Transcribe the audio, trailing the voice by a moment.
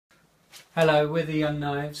Hello, we're the Young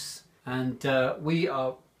Knives, and we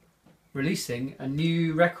are releasing a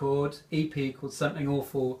new record EP called Something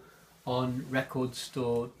Awful on Record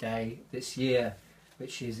Store Day this year,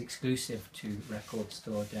 which is exclusive to Record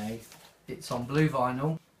Store Day. It's on blue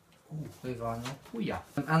vinyl. Ooh, blue vinyl. Oh yeah.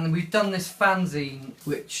 And we've done this fanzine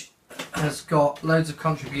which has got loads of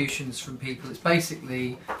contributions from people. It's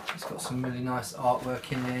got some really nice artwork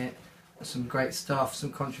in it, some great stuff,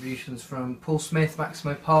 some contributions from Paul Smith,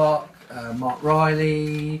 Maximo Park, Mark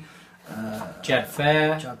Riley, Jad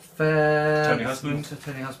Fair, Tony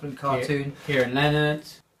Husband, cartoon. Kieran Leonard.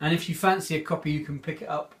 And if you fancy a copy, you can pick it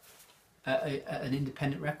up at an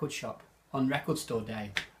independent record shop on Record Store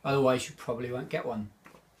Day. Otherwise you probably won't get one.